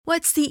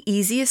What's the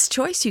easiest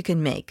choice you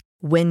can make?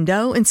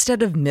 Window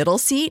instead of middle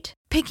seat?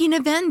 Picking a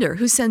vendor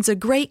who sends a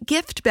great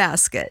gift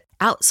basket?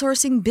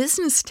 Outsourcing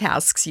business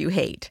tasks you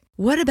hate?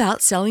 What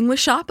about selling with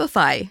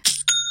Shopify?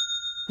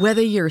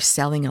 Whether you're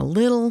selling a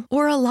little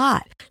or a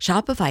lot,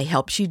 Shopify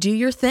helps you do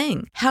your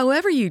thing,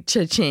 however you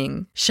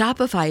cha-ching.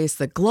 Shopify is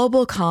the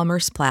global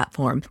commerce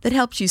platform that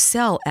helps you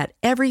sell at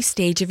every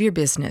stage of your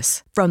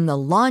business. From the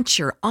launch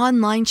your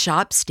online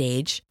shop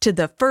stage to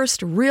the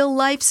first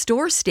real-life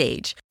store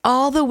stage,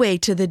 all the way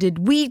to the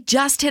did we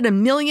just hit a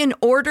million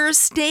orders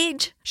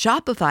stage.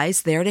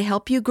 Shopify's there to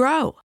help you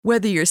grow.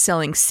 Whether you're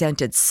selling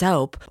scented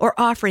soap or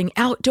offering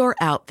outdoor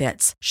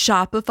outfits,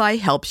 Shopify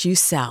helps you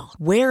sell.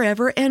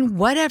 Wherever and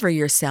whatever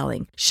you're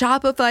selling,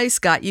 Shopify's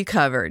got you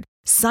covered.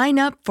 Sign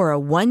up for a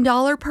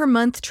 $1 per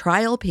month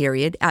trial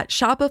period at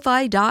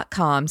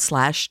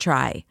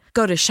shopify.com/try.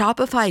 Go to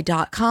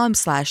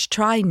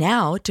shopify.com/try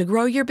now to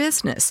grow your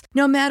business,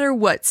 no matter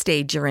what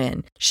stage you're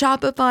in.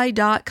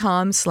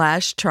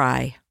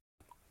 Shopify.com/try.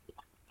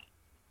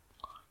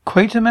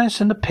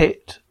 Quatermass and the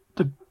Pit,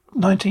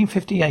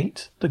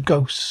 1958, The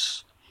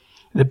Ghosts.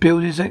 In the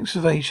builder's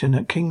excavation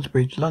at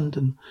Kingsbridge,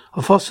 London,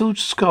 a fossil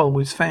skull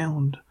was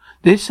found.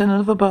 This and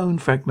other bone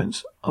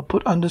fragments are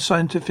put under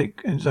scientific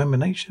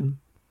examination.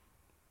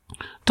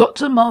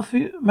 Dr.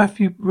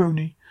 Matthew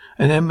Rooney,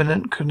 an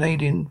eminent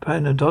Canadian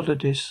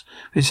paleontologist,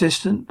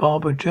 Assistant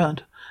Barbara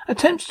Judd,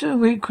 attempts to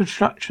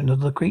reconstruction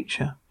of the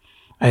creature.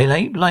 A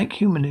ape-like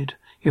hominid,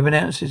 he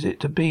announces it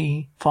to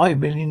be 5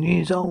 million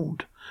years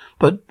old.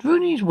 But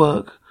Rooney's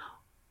work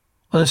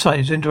on the site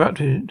is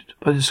interrupted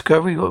by the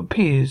discovery of what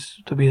appears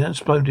to be an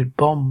exploded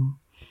bomb.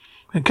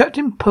 When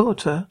Captain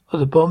Porter of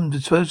the bomb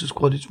disposal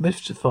squad is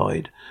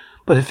mystified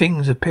by the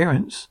thing's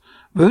appearance,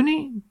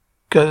 Rooney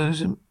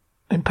goes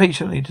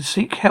impatiently to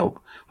seek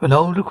help from an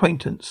old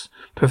acquaintance.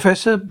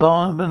 Professor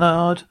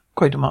Bernard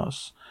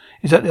Quatermass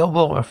is at the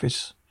War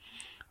Office,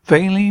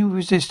 vainly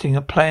resisting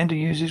a plan to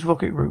use his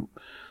rocket route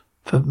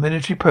for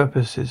military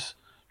purposes.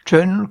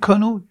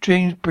 Colonel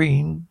James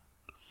Breen,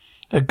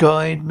 a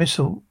guided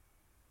missile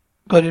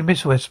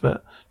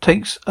expert,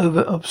 takes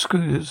over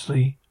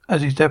obscurely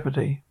as his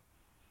deputy.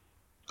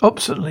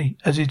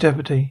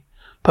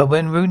 But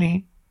when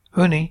Rooney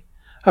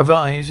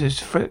arrives,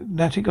 his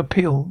frenetic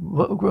appeal,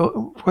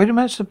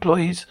 Quatermass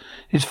employs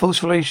his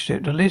false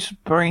relationship to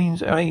enlist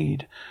Breen's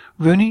aid.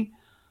 Rooney,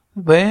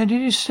 where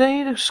did you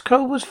say the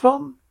skull was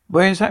from?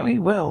 Where exactly?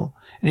 Well,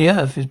 the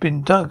earth has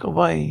been dug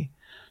away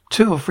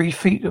 2 or 3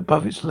 feet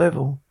above its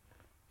level.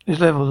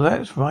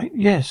 That's right.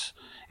 Yes,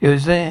 it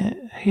was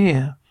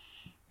here.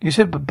 You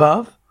said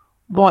above?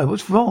 Why,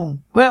 what's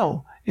wrong?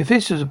 Well, if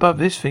this is above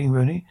this thing,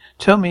 Rooney,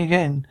 tell me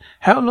again.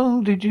 How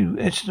long did you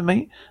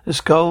estimate the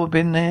skull had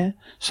been there?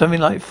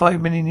 Something like 5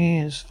 million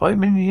years. 5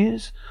 million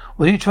years?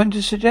 What are you trying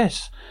to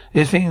suggest?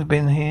 This thing's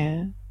been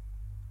here.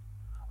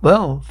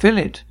 Well, feel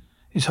it.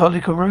 It's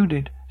hardly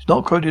corroded. It's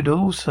not corroded at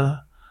all,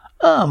 sir.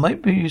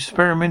 Might be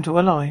experimental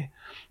alloy.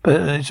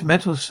 But it's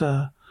metal,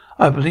 sir.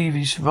 I believe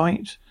he's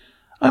right.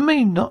 It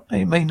may not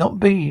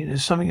be.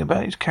 There's something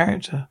about its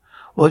character.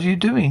 What are you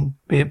doing?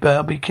 Be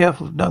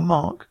careful, no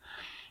mark.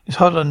 It's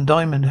hard on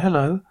diamond.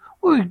 Hello.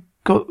 What have we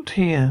got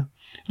here?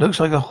 It looks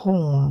like a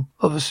horn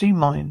of a sea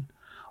mine.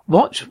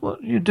 What are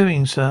you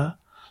doing, sir?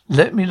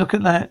 Let me look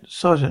at that,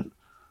 Sergeant.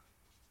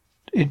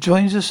 It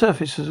joins the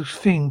surface of the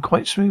thing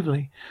quite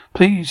smoothly.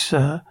 Please,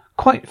 sir,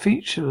 quite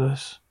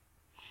featureless.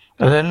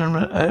 An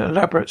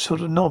elaborate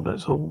sort of knob,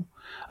 that's all.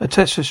 A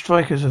test for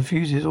strikers and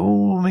fuses,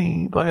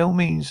 by all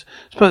means.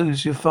 Don't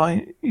suppose you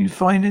find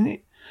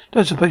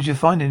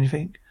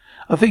anything.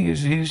 I think it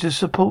was used to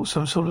support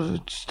some sort of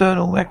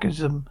external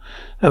mechanism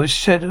that was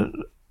shed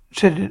in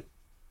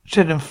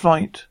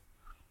flight.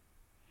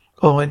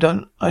 Oh,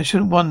 I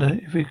shouldn't wonder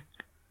if we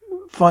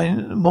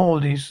find more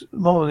of these.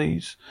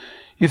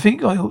 You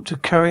think I ought to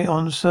carry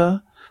on,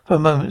 sir? For a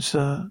moment,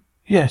 sir.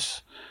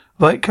 Yes.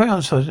 Right, carry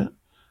on, Sergeant.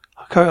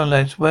 Carry on,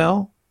 lads.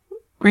 Well,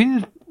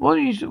 Green, are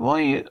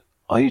you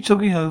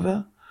talking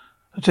over?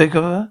 I take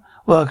over?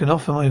 Well, I can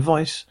offer my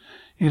advice.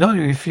 You can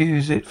only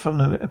refuse it from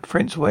the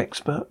principal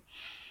expert.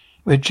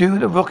 We're due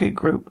at a rocket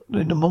group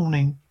in the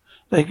morning.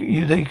 They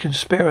can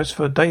spare us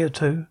for a day or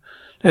 2.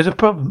 There's a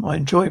problem. I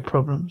enjoy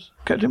problems.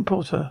 Captain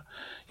Porter.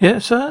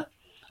 Yes, sir?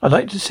 I'd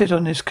like to sit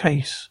on this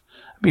case.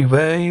 Be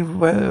very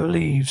well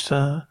relieved,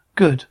 sir.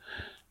 Good.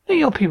 Let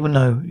your people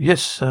know.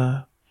 Yes,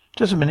 sir.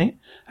 Just a minute.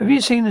 Have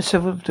you seen the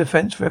civil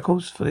defense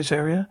records for this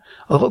area?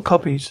 I've got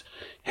copies.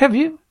 Have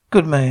you?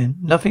 Good man.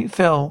 Nothing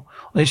fell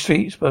on the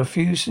streets but a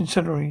few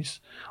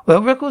incendiaries.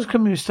 Well, records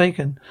can be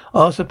mistaken.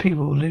 Ask the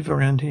people who live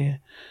around here.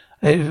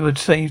 It would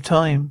save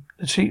time.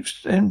 The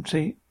street's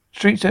empty.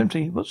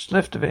 What's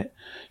left of it?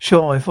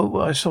 Sure, I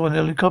thought I saw an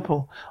early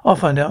couple. I'll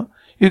find out.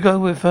 You go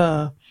with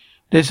her.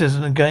 This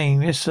isn't a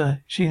game. Yes, sir.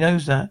 She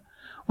knows that.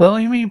 Well,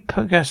 you mean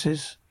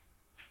gases?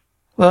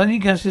 Well, any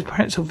gases,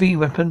 perhaps a V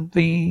weapon,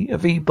 a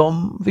V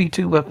bomb,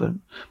 V2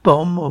 weapon,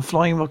 bomb or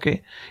flying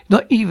rocket.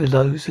 Not either of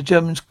those. The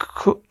Germans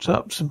cooked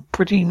up some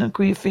pretty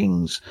nuclear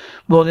things,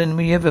 more than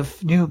we ever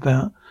knew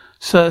about.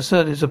 Sir,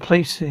 there's a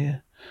place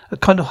here. A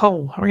kind of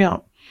hole. Hurry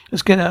up.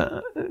 Let's get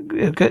out.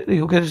 You'll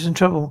get us in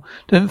trouble.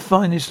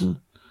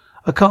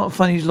 I can't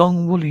find these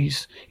long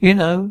woolies. You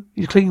know,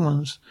 these clean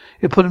ones.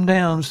 You put them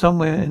down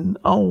somewhere and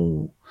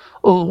I've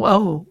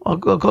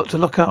got to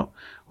lock up.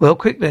 Well,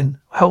 quick then.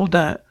 Hold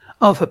that.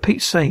 Oh, for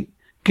Pete's sake.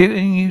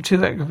 Getting you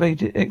two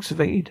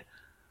excavated.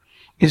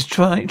 He's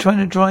trying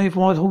to drive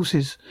wild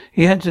horses.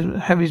 He had to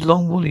have his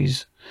long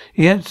woolies.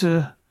 He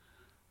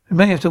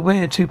may have to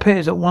wear 2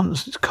 pairs at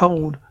once. It's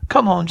cold.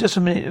 Come on, just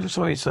a minute.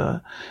 Sorry,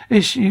 sir.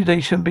 They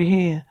shouldn't be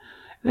here.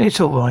 It's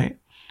all right.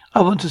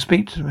 I want to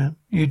speak to them.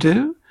 You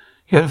do?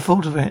 You haven't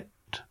thought of it.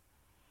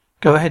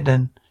 Go ahead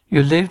then.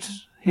 You lived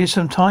here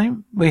some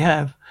time? We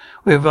have.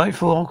 We're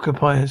rightful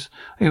occupiers.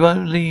 We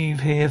won't leave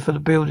here for the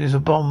buildings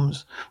of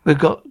bombs.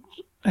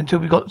 Until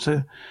we got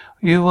to.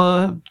 You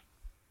were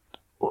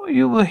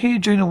here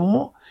during the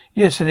war?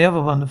 Yes, and the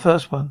other one, the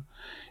first one.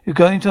 You're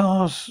going to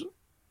ask...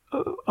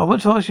 I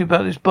want to ask you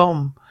about this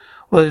bomb.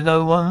 Well, there's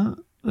no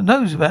one that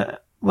knows about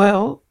it.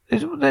 Well,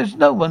 there's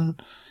no one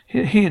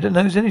here that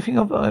knows anything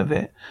about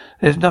it.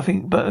 There's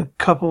nothing but a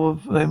couple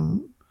of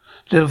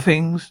little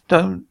things.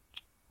 Don't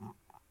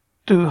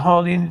do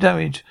hardly any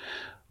damage.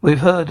 We've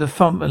heard the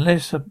thump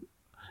unless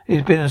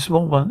it's been a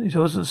small one. It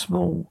wasn't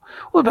small.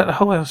 What about the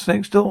whole house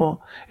next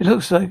door? It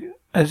looks like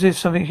as if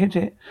something hit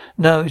it.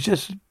 No, it's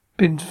just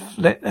been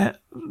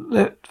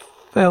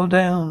fell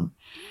down.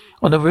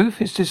 On the roof,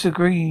 it's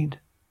disagreed.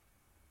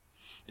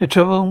 The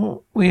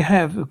trouble we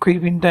have with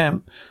creeping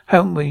damp,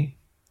 haven't we?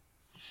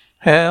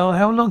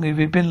 How long have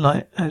you been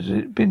has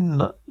it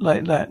been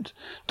like that?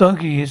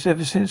 Donkey years,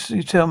 ever since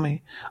you tell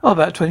me. Oh,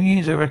 about 20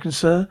 years, I reckon,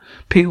 sir.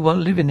 People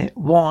won't live in it.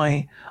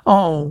 Why?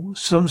 Oh,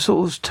 some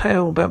sort of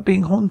tale about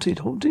being haunted.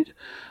 Haunted?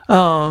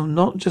 Oh,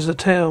 not just a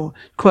tale.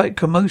 Quite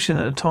commotion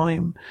at the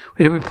time.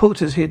 We had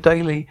reporters here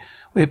daily.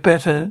 We'd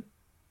better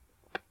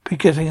be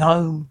getting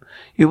home.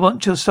 You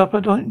want your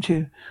supper, don't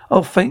you?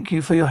 Oh, thank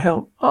you for your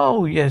help.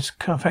 Oh, yes,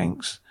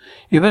 thanks.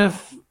 You better...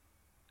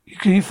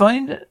 Can you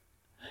find it?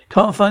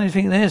 Can't find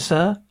anything there,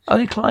 sir.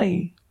 Only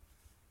clay.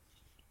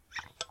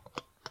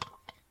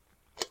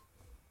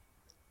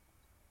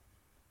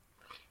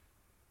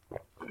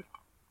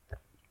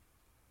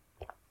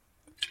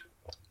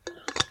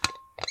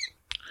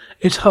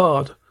 It's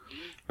hard.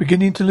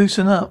 Beginning to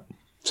loosen up,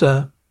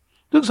 sir.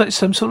 Looks like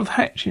some sort of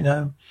hatch, you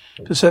know,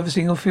 for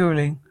servicing or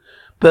fueling.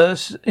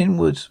 Burst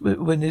inwards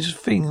when this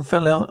thing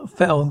fell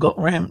and got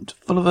ramped,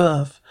 full of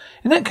earth.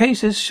 In that case,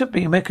 there should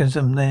be a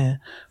mechanism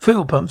there.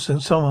 Fuel pumps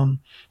and so on.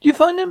 Did you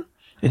find them?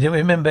 They didn't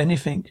remember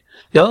anything.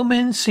 The old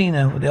man seen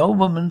her with the old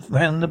woman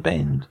round the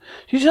bend.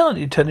 She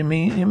started telling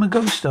him a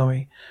ghost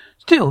story.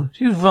 Still,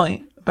 she was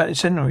right about the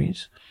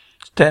sceneries.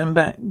 Stand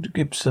back,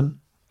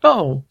 Gibson.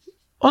 Oh,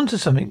 onto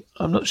something.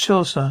 I'm not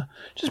sure, sir.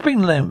 Just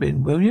bring the lamp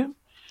in, will you?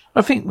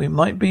 I think we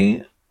might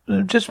be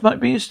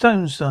a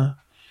stone, sir.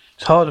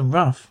 It's hard and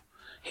rough.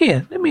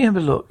 Here, let me have a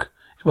look.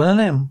 It's one of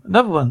them.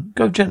 Another one.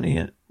 Go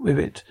gently with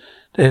it.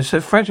 They're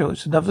so fragile.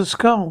 It's another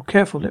skull.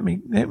 Careful. Let me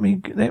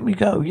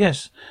go.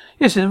 Yes,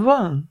 it's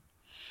one.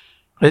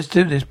 Let's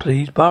do this,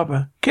 please,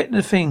 Barbara. Get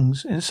the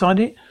things inside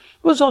it.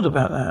 What's odd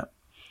about that?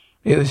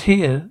 It was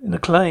here in the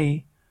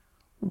clay.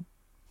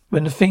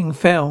 When the thing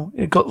fell,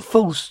 it got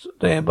forced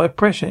there by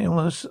pressure.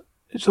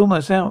 It's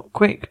almost out.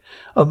 Quick.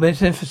 Oh,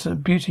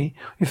 magnificent beauty.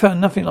 We found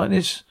nothing like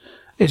this.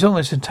 It's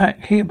almost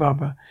intact. Here,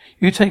 Barbara.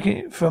 You take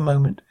it for a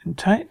moment.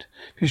 Intact?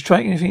 If you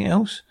strike anything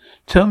else,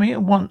 tell me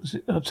at once.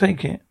 I'll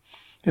take it.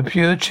 A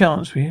pure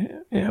chance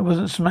it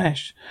wasn't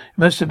smashed. It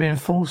must have been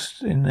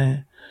forced in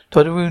there.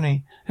 Dr.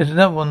 Rooney, there's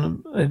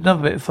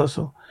another bit of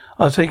fossil.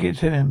 I'll take it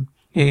to him.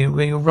 Yeah,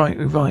 you're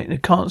right. They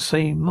can't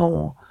say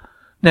more.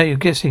 Now you're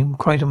guessing,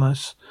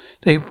 Quatermass.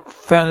 They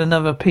found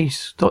another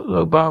piece.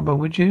 Dr. Barbara,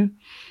 would you?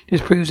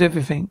 This proves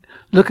everything.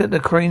 Look at the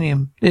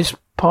cranium. This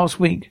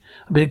past week,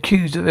 I've been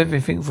accused of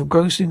everything from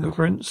gross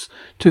ignorance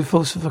to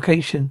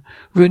falsification.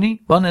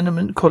 Rooney, one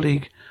eminent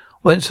colleague,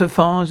 went so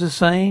far as to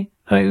say,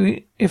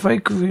 if I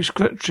could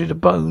restructure the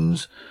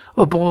bones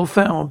of boiled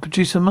fowl and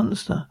produce a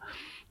monster.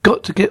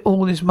 Got to get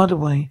all this mud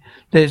away.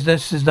 There's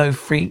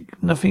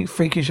nothing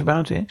freakish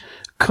about it.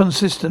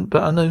 Consistent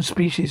but unknown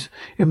species,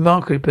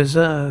 remarkably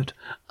preserved.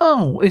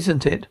 Oh,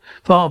 isn't it?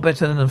 Far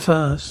better than the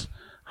first.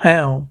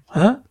 How?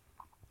 Huh?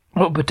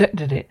 What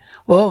protected it?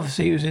 Well,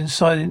 obviously it was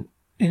inside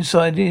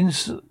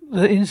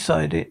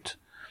it.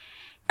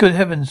 Good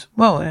heavens.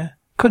 Well, it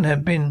couldn't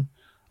have been,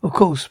 of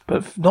course,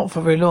 but not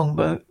for very long,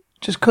 but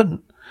just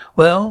couldn't.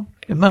 Well,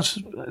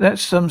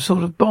 that's some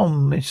sort of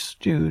bomb, Miss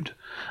Jude.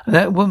 And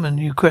that woman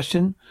you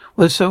questioned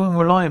was so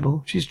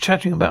unreliable. She's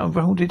chattering about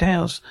a haunted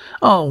house.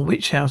 Oh,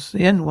 which house?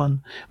 The end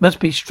one.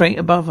 Must be straight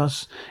above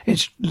us.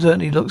 It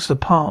certainly looks the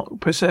part.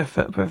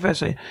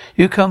 Professor,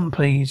 you come,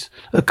 please.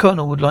 The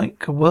colonel would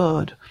like a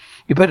word.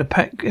 You better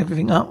pack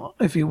everything up,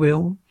 if you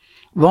will.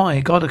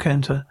 Why, God, a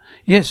canter.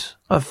 Yes,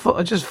 I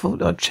just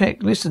thought I'd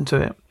check. Listen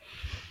to it.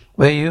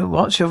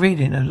 What's your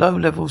reading? A low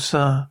level,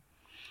 sir.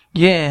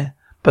 Yeah.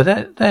 But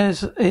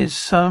is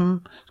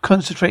some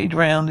concentrated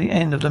round the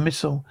end of the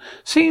missile.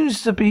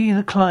 Seems to be in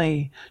the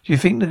clay. Do you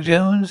think the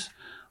Germans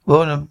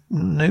were on a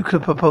nuclear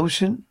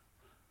propulsion?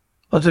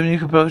 What's the new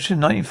promotion,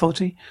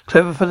 1940?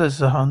 Clever fellas,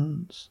 the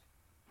Huns.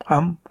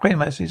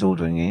 Quatermass is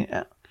ordering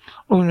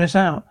this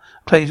out.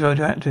 Clay's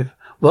radioactive.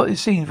 What it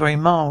seems very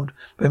mild,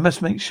 but we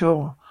must make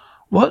sure.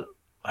 What?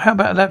 How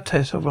about a lab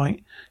test? All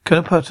right.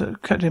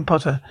 Captain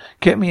Potter,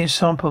 get me a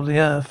sample of the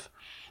Earth.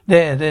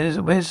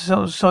 Where's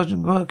the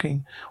sergeant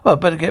working? Well,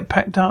 better get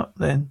packed up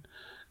then.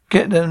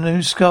 Get the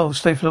new skull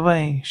safely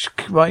away.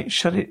 Right,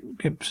 shut it,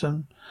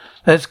 Gibson.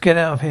 Let's get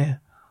out of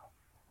here.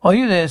 Are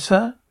you there,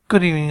 sir?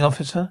 Good evening,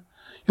 officer.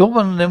 You're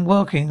one of them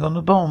working on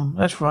the bomb.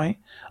 That's right.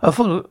 I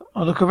thought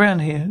I'd look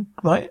around here.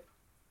 Might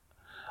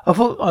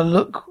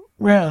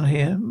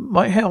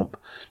help.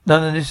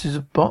 None of this is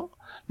bomb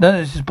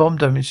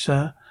damage,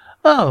 sir.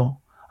 Oh,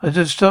 I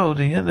just told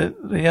the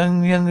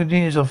young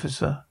engineers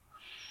officer.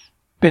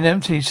 Been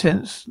empty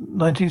since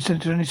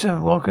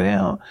 1927. Work it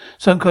out.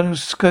 Some kind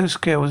of ghost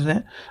scare, wasn't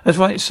it? That's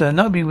right, sir.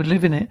 Nobody would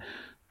live in it.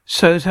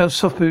 Shows how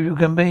soft you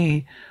can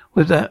be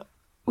with the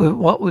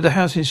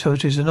housing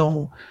shortages and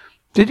all.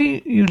 Did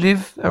you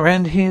live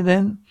around here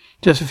then?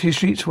 Just a few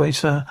streets away,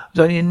 sir. It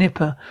was only a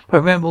nipper, but I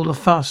remember all the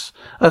fuss.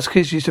 Us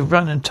kids used to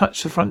run and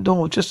touch the front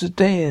door just as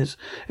dares.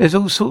 There's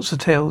all sorts of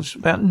tales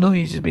about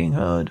noises being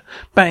heard,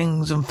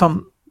 bangs and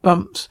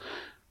bumps,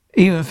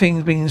 even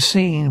things being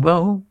seen.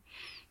 Well,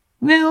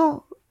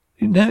 now,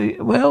 you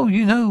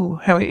know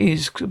how it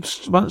is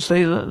once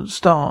they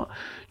start.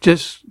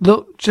 Just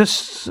look,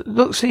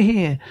 see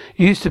here.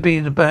 It used to be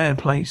in a bad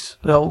place,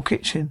 the old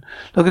kitchen.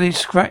 Look at these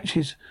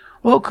scratches.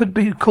 What could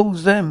be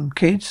caused them,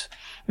 kids?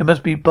 It must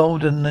have been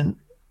bolder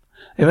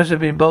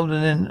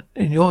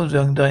in your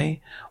young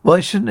day.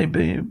 Why shouldn't they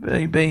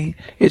be?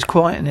 It's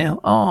quiet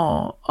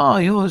now.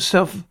 You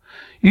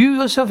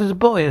yourself as a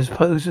boy, I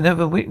suppose,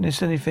 never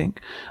witnessed anything.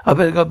 I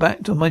better go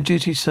back to my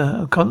duty,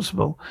 sir,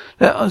 constable.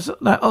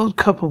 That old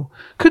couple.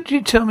 Could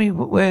you tell me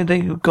where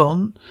they've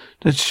gone?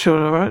 The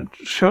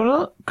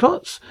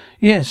Charlottes?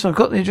 Yes, I've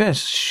got the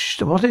address.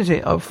 Shh, what is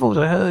it?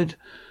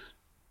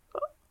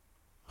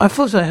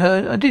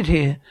 I did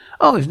hear.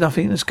 Oh, it's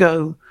nothing. Let's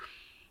go.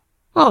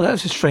 Oh,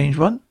 that's a strange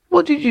one.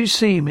 What did you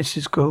see,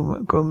 Mrs.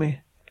 Gromey?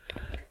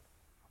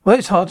 Well,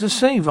 it's hard to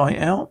say right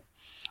out.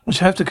 I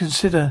shall have to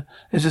consider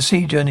there's a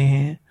sea journey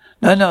here.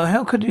 No,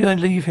 how could I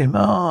leave him?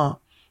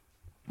 Well,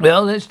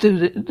 let's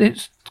do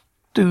this.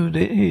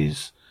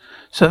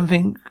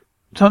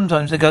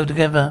 Sometimes they go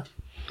together.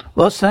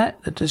 What's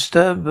that? To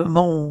disturb them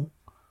all.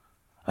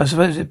 I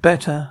suppose I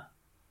better.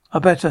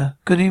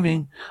 Good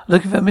evening.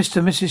 Looking for Mr.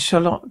 and Mrs.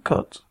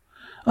 Charlotte.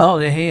 Oh,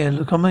 they're here.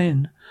 Look, I'm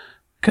in.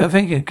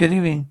 Thank you. Good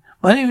evening.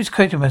 My name is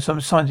Quatermass. I'm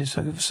a scientist.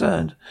 I'm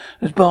concerned.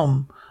 There's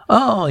bomb.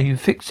 Oh, you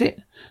fixed it?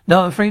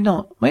 No, I'm afraid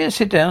not. May I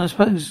sit down? I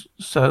suppose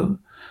so.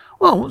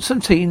 Well, some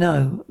tea?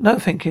 No,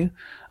 thank you.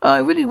 I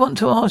really want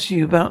to ask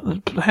you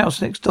about the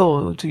house next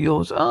door to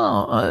yours.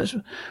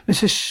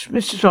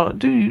 Mr. Charlotte,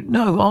 do you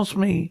know? Ask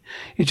me.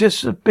 You're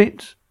just a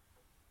bit,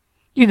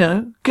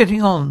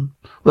 getting on.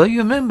 Well, you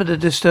remember the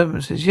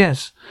disturbances?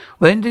 Yes.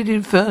 When did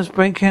it first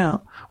break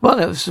out? Well,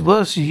 that was the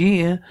worst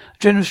year.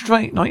 General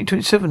Strike,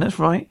 1927, that's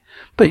right.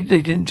 But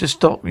they didn't just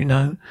stop, They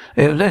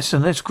were less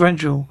and less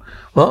gradual.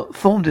 What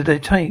form did they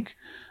take?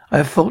 I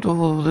have thought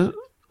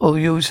all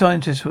you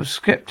scientists were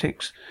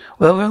skeptics.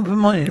 Well, we're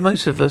open-minded,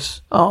 most of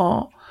us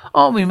are.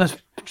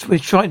 We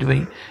try to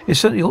be. It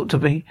certainly ought to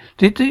be.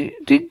 Did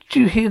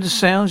you hear the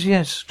sounds?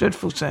 Yes,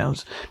 dreadful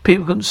sounds.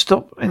 People couldn't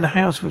stop in the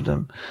house with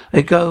them.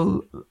 They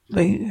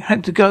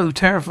had to go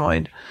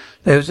terrified.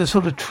 There was a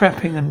sort of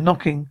trapping and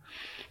knocking,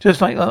 just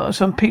like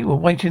some people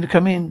waiting to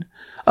come in.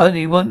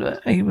 Only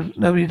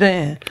nobody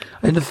there.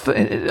 On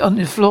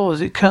the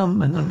floors it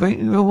come and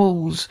the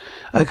walls.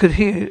 We could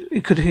hear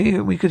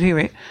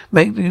it.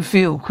 Make you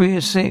feel queer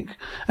sick.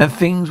 And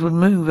things would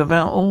move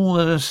about all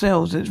of the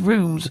cells, its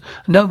rooms,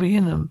 nobody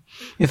in them.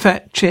 In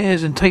fact,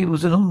 chairs and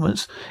tables and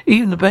ornaments,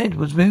 even the bed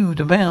was moved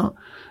about.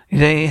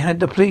 They had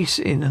the police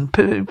in and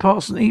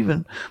passing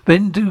even, but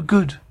didn't do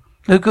good.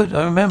 No good.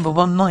 I remember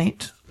one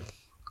night.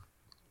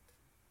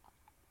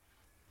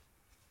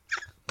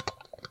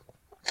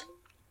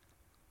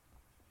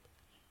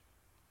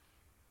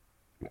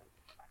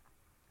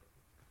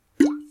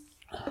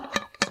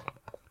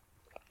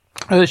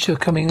 Ursula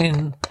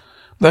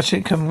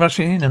rushing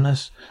in on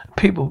us.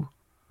 People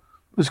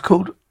was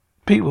called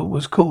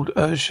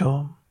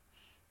Ursula.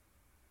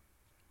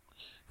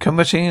 Come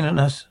rushing in on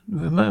us,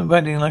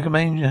 running like a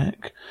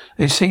maniac.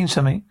 They've seen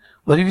something.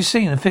 What have you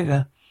seen? A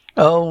figure?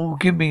 Oh,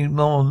 give me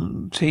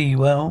more tea.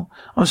 Well,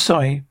 I'm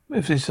sorry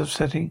if this is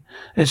upsetting.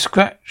 There's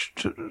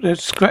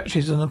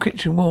scratches on the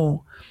kitchen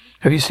wall.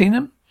 Have you seen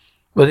them?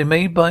 Well, they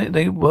made by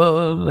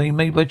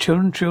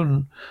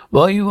children.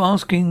 Why are you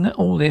asking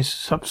all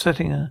this?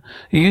 Upsetting her.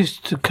 He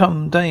used to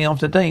come day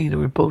after day, the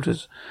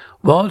reporters.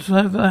 What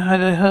had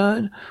I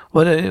heard?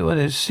 What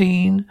I'd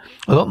seen?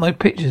 I got my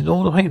pictures in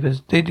all the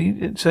papers.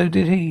 So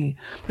did he.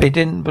 They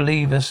didn't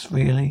believe us,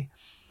 really.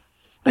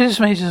 Mrs.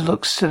 Mason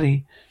looks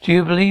silly. Do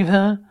you believe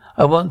her?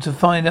 I want to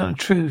find out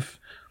the truth.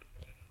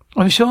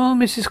 I'm sure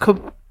Mrs.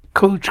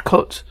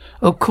 Coachcott.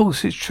 Of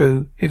course it's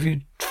true. If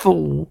you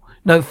fool,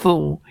 No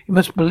fool. You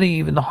must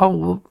believe in the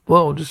whole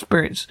world of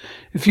spirits.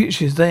 The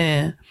future is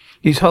there.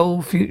 His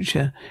whole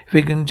future. If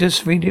we can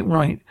just read it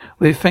right.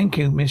 Well, thank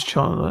you, Miss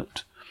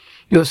Charlotte.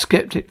 You're a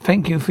skeptic.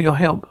 Thank you for your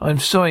help. I'm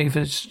sorry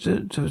to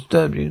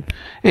disturb you.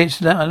 It's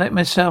that I let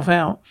myself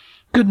out.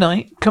 Good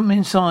night. Come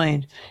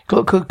inside.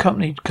 Got good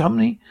company.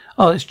 Company?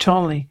 Oh, it's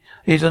Charlie.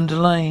 He's on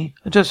delay.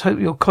 I just hope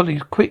your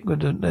colleague's quick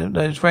with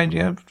those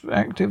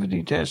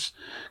radioactivity tests.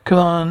 Come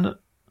on.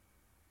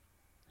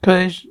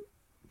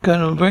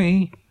 Colonel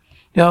Bree.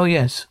 Oh,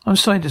 yes. I'm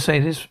sorry to say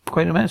this,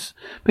 Quatermass,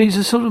 but he's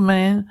the sort of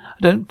man I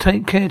don't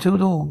take care to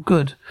at all.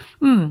 Good.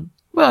 Well,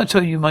 I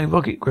tell you, my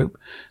rocket group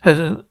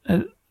has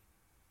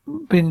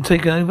been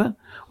taken over.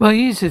 Well,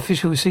 he is the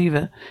official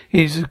receiver.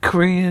 He's a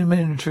Korean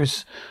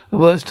militarist, the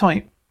worst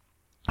type.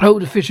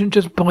 Old efficient,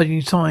 just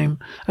biding time.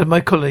 And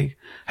my colleague,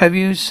 what have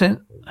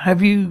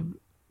you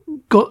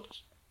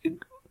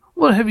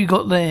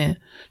got there?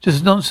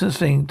 Just a nonsense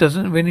thing.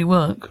 Doesn't really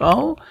work.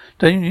 Oh?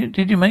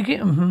 Did you make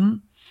it?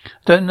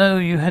 Don't know.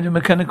 You had a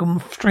mechanical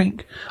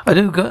streak. I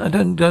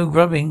don't go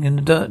grubbing in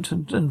the dirt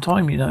and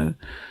time, you know.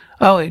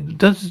 Oh, it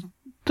does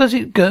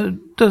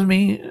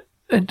me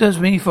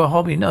for a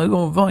hobby, no,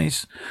 or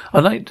vice. I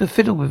like to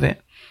fiddle with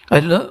it.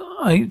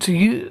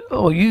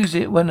 Use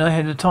it when I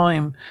had the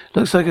time.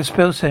 Looks like a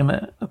spell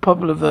saver, a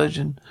popular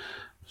version.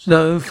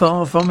 So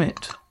far from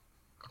it.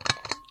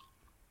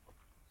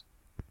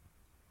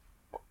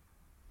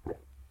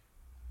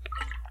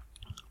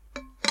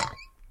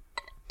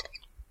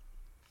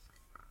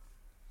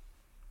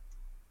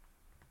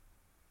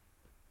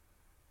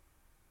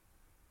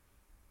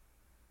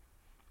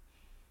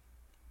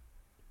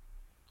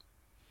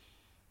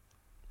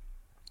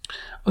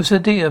 It's a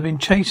deer I've been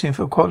chasing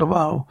for quite a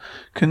while,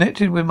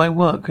 connected with my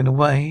work in a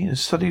way, and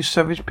studies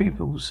savage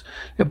peoples,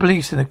 the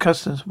police and the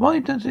customs.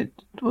 What does it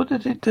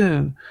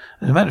do?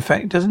 As a matter of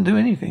fact, it doesn't do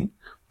anything.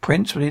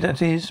 Principally,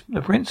 that is.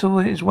 The principle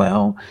is,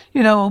 well,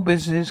 you know, old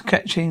business,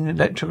 catching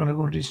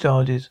electrical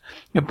discharges.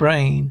 Your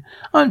brain.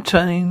 I'm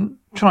trying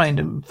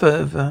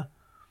to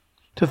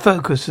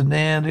focus in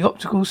there, the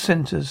optical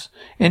centers,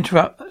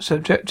 interrupt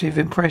subjective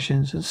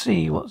impressions and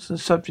see what the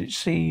subject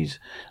sees.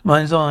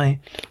 Mind's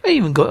eye. I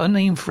even got a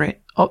name for it.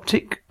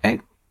 Optic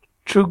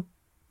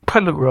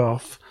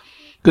electropelograph.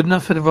 Good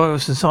enough for the Royal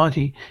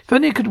Society. If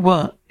only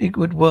it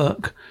would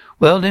work.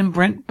 Well, then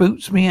Brent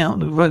boots me out of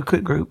the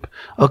rocket group.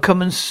 I'll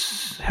come and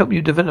help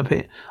you develop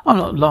it. I'm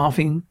not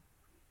laughing.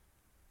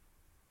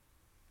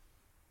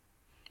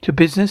 To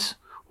business?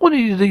 What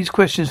are these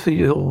questions for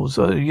yours?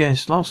 Oh,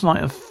 yes. Last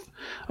night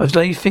I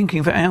lay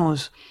thinking for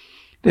hours.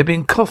 There'd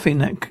been coffee in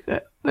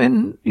that.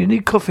 Then you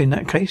need coffee in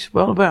that case.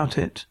 Well, about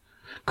it.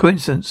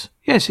 Coincidence?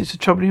 Yes, it's a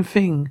troubling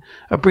thing.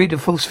 A breed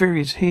of false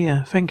theories.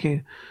 Here, thank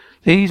you.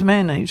 These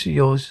man-apes of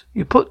yours,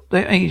 you put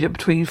their age at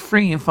between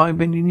 3 and 5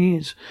 million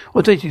years.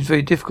 Well, dating is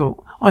very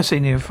difficult. I say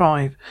near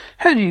 5.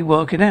 How do you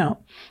work it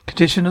out?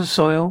 Condition of the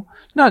soil?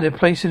 No, they're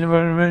placed in a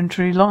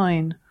rudimentary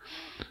line.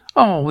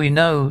 Oh, we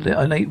know that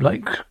an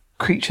ape-like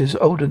creatures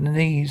older than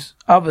these,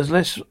 others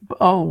less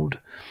old,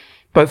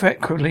 both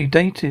accurately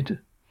dated.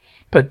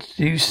 But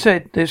you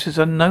said this is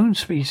a known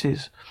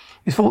species.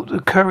 You thought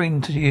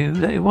occurring to you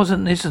that it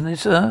wasn't this and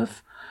this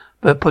Earth,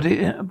 but put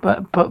it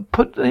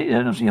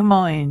into your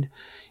mind.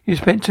 You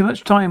spent too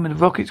much time in the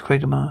rockets,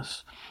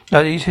 Quatermass.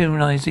 Now these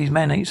humanoids, these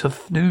man-apes are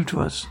new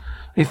to us.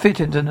 They fit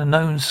into the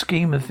known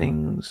scheme of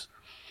things.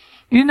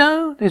 You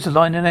know, there's a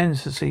line of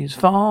ancestry as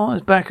far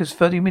as back as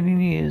 30 million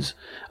years.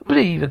 I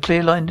believe a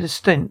clear line of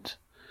descent.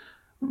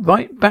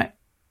 Right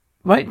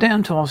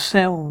down to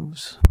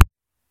ourselves.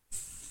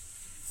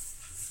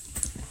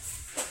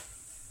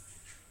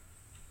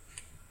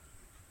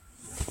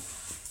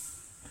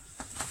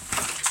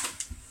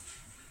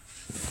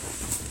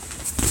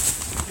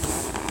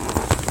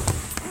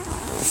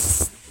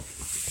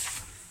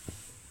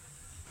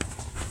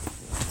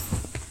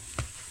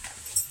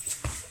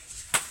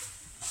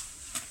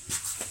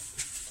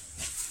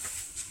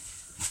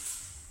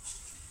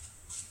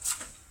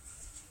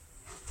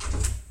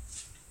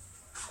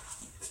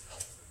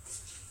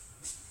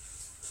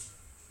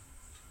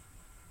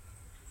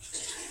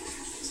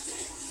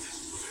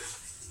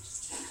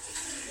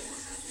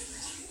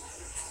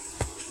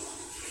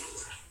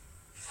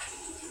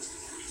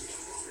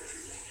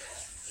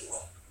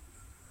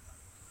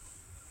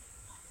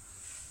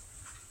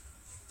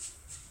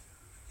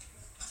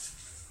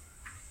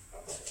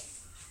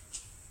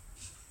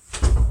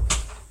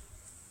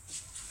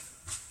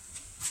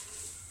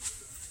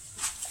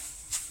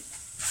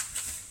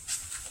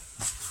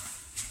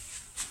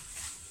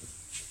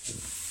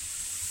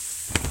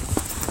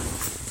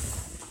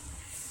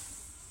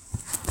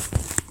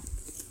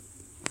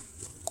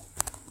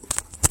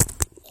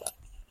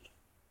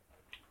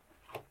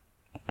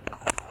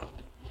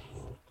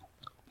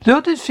 The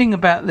oddest thing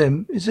about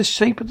them is the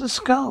shape of the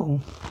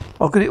skull.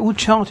 I've got it all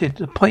charted,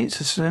 the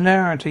points of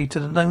similarity to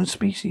the known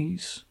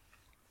species.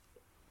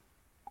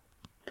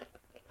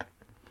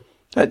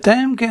 That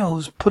damn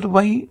girl's put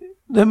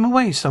them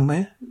away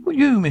somewhere.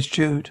 You, Miss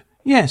Jude?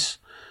 Yes.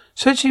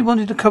 Said she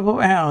wanted a couple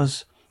of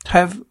hours.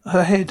 have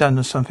her hair done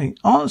or something.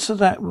 Answer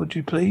that, would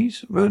you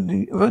please?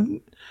 Rodney's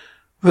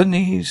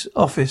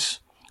office.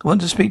 I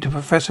want to speak to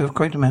Professor of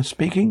Quatermass.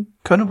 Speaking.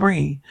 Colonel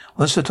Bree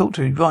wants to talk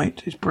to you.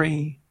 Right, it's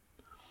Bree.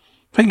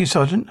 Thank you,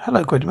 Sergeant.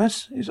 Hello,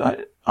 Quatermass.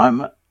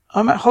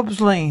 I'm at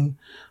Hobbs Lane.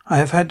 I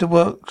have had the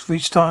work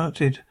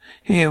restarted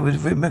here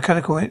with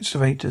mechanical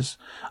excavators.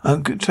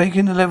 I'm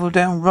taking the level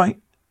down right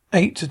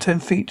 8 to 10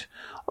 feet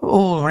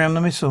all around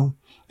the missile.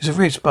 It's a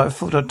risk, but I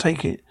thought I'd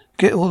take it.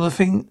 Get at the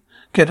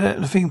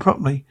thing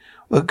properly.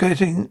 We're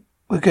getting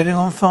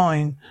on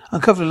fine.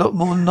 Uncovered a lot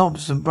more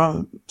knobs and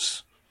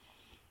bumps.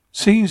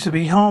 Seems to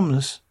be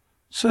harmless.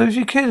 So if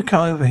you care to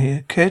come over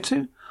here, care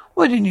to?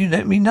 Why didn't you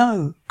let me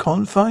know?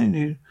 Can't find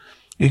you.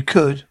 You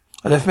could.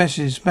 I left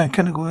messages.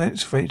 Mechanical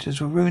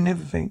excavators will ruin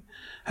everything.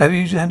 Have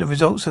you had the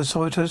results of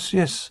Sabotage?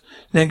 Yes.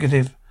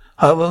 Negative.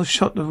 Harwell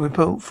shot the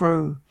report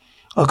through.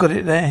 I got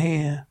it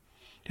here.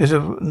 There's a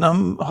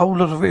whole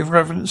lot of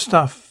irrelevant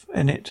stuff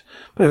in it,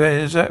 but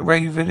there's that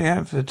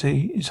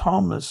radioactivity is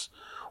harmless.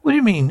 What do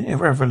you mean,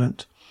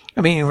 irrelevant?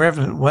 I mean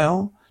irrelevant.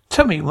 Well,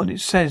 tell me what it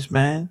says,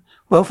 man.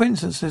 Well, for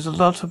instance, there's a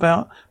lot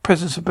about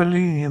presence of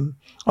beryllium,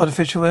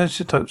 artificial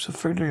isotopes of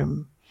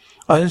thulium.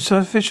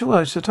 Artificial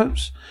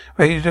isotopes?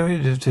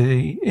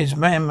 Radioactivity is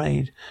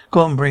man-made.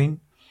 Go on, Breen.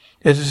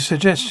 There's a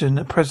suggestion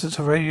the presence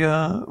of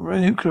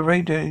nuclear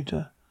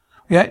reactor.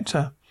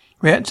 Reactor?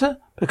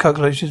 The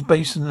calculations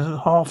based on the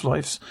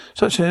half-lives,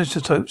 such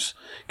isotopes,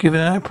 given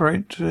an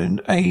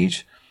apparent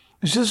age.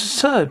 It's just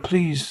absurd.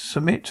 Please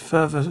submit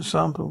further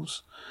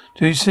samples.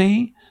 Do you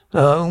see?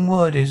 The own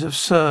word is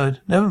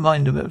absurd. Never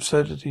mind the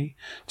absurdity.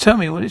 Tell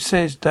me what it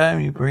says. Damn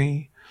you,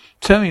 Bree.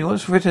 Tell me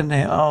what's written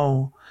there.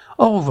 Oh,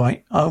 all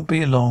right. I'll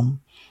be along.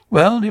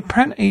 Well, the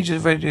apparent age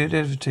of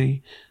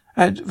radioactivity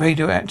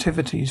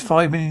is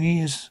 5 million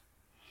years.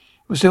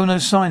 There's still no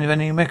sign of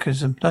any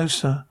mechanism. No,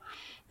 sir.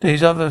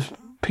 These other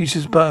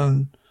pieces of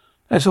bone.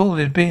 That's all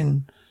there'd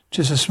been.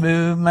 Just a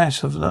smooth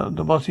mass of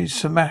the body's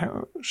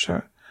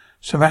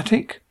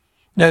somatic.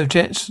 No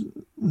jets,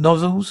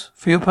 nozzles,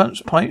 fuel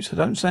pipes. I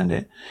don't stand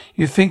it.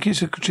 You think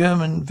it's a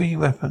German V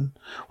weapon.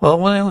 Well,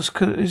 what else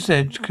is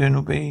there,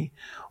 Colonel B?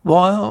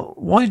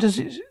 Why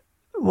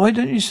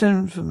don't you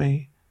send for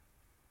me?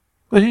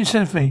 Why didn't you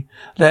send for me?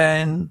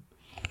 Then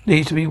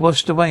need to be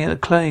washed away at the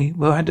clay.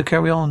 We'll have to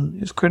carry on.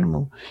 It's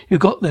criminal. You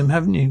got them,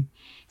 haven't you?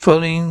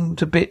 Falling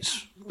to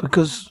bits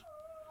because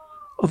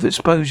of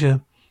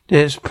exposure.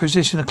 There's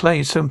precision of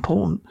clay is so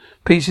important.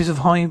 Pieces of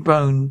high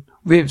bone,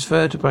 ribs,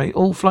 vertebrae,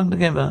 all flung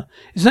together.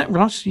 Is that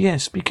rust?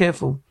 Yes, be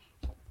careful.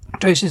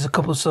 Traces of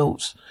copper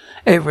salts.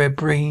 Everywhere,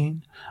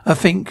 Breen. I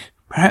think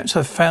perhaps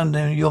I've found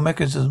your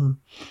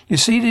mechanism. You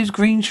see these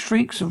green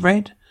streaks of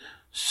red?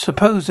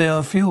 Suppose they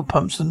are fuel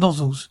pumps and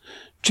nozzles.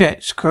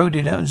 Jets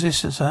corroded out of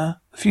existence, huh?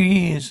 A few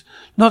years.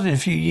 Not in a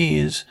few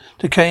years.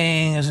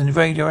 Decaying as in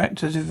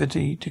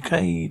radioactivity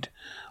decayed.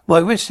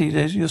 Why, Wesley,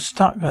 you're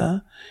stuck, huh?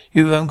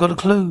 You haven't got a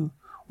clue.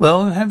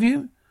 Well, have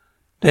you?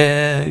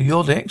 There,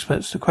 you're the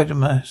experts, the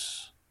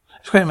Quatermass.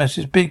 Quatermass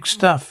is big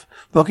stuff.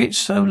 Rockets,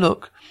 so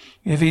look.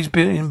 If he's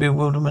in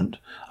bewilderment,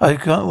 I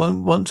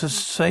can't want to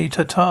say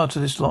ta-ta to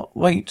this lot.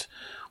 Wait,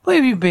 where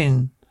have you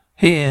been?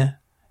 Here.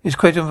 Is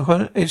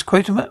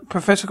Quatermass,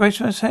 Professor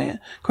Quatermass here?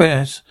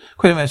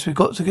 Quatermass, we've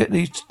got to get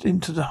these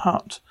into the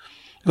hut.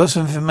 We've got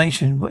some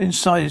information. But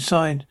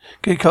inside.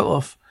 Get cut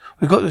off.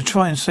 We've got to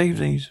try and save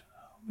these.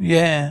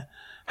 Yeah.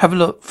 Have a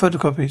look.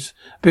 Photocopies.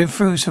 Been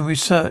through some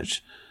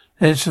research.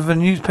 There's some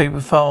newspaper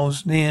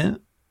files near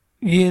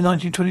year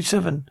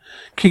 1927.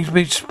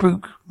 Kingsbridge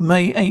Spook,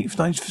 May 8th,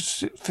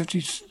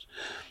 1950.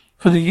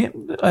 For the year,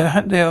 I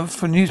had there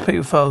for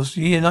newspaper files,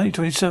 year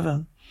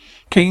 1927.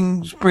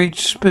 Kingsbridge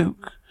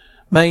Spook,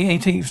 May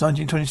 18th,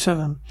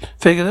 1927.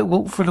 Figure that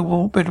walked through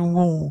the bedroom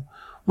wall.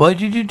 Why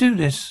did you do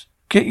this?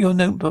 Get your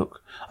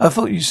notebook. I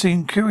thought you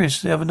seemed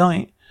curious the other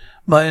night.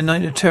 My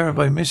Night of Terror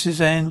by Mrs.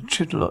 Anne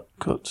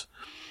Chidlocott.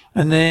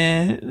 And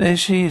there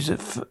she is,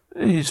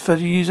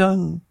 30 years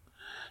old.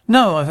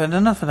 No, I've had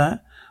enough of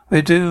that.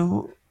 We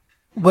do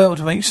well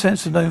to make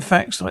sense of known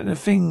facts like the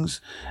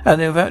things out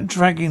there without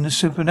dragging the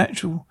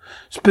supernatural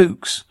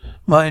spooks.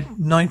 My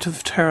Night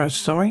of Terror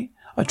story.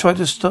 I tried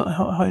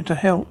to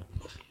help.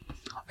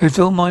 It's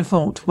all my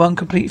fault. One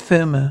complete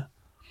femur.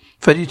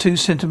 32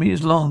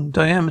 centimeters long,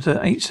 diameter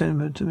 8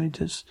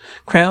 centimeters.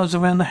 Crowds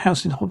around the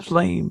house in Hobbs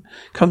Lane.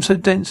 Come so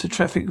dense the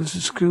traffic was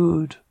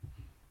obscured.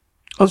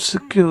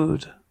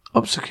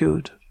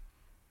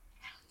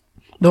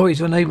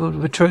 Lorries were unable to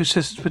patrol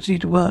systems to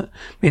proceed to work,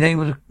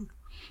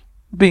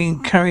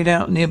 being carried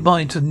out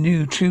nearby to the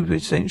new tube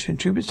extension.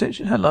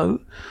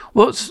 Hello?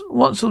 What's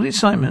all the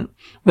excitement?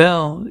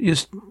 Well, you're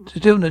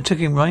still no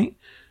ticking, right?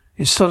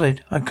 It's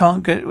solid. I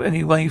can't get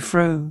any way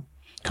through.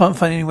 Can't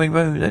find any way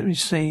road. Let me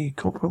see,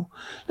 Corporal.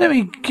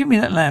 Give me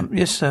that lamp.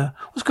 Yes, sir.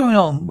 What's going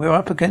on? We're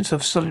up against a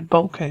solid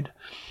bulkhead.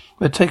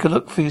 Well, take a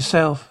look for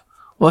yourself.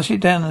 Wash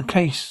it down in the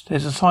case.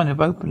 There's a sign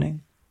of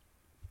opening.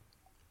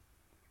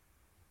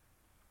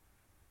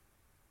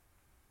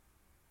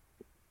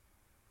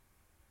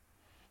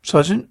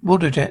 Sergeant,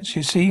 water jets.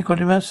 You see,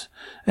 Quatermass,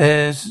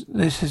 as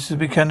this is to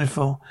be accounted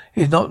for.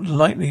 It's not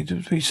likely to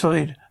be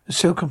solid. A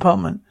sealed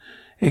compartment.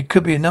 It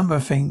could be a number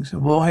of things. A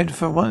warhead,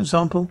 for one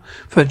example,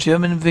 for a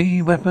German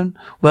V weapon.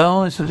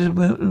 Well, it's a little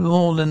bit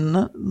more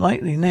than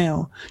likely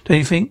now. Don't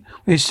you think?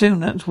 We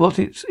assume that's what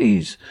it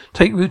is.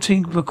 Take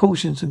routine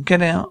precautions and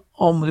get out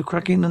on with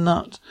cracking the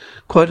nut.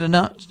 Quite a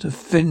nut to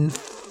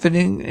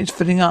it's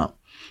filling up.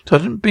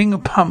 Sergeant, being a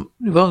pump.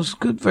 Well, it's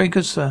good, very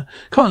good, sir.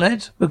 Come on,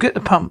 lads, we'll get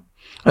the pump.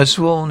 I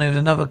sworn there was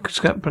another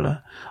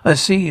scapular. I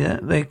see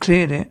that they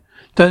cleared it.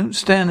 Don't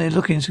stand there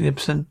looking,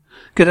 Gibson.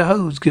 Get a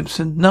hose,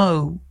 Gibson.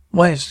 No.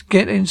 West,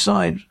 get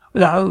inside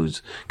with a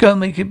hose. Go and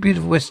make it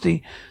beautiful,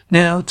 Westy.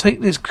 Now,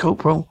 take this,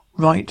 Corporal.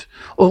 Right.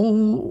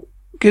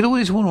 Get all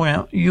this water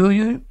out.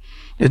 You.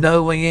 There's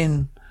no way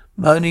in.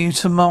 Only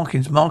some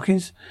markings.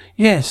 Markings?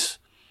 Yes.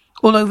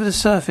 All over the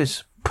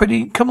surface.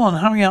 Pretty. Come on,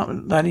 hurry up,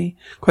 laddie.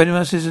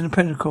 Quatermass is in the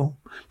pinnacle.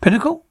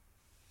 Pinnacle?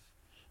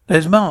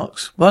 There's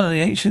marks. One of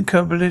the ancient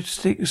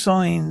Kabbalistic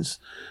signs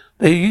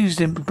they used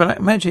in black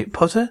magic,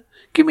 Potter.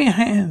 Give me a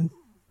hand.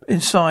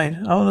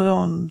 Inside. Hold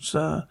on,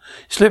 sir.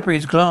 Slippery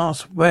as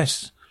glass.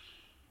 West.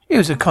 It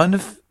was a kind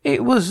of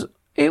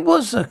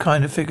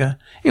figure.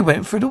 It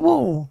went through the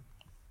wall.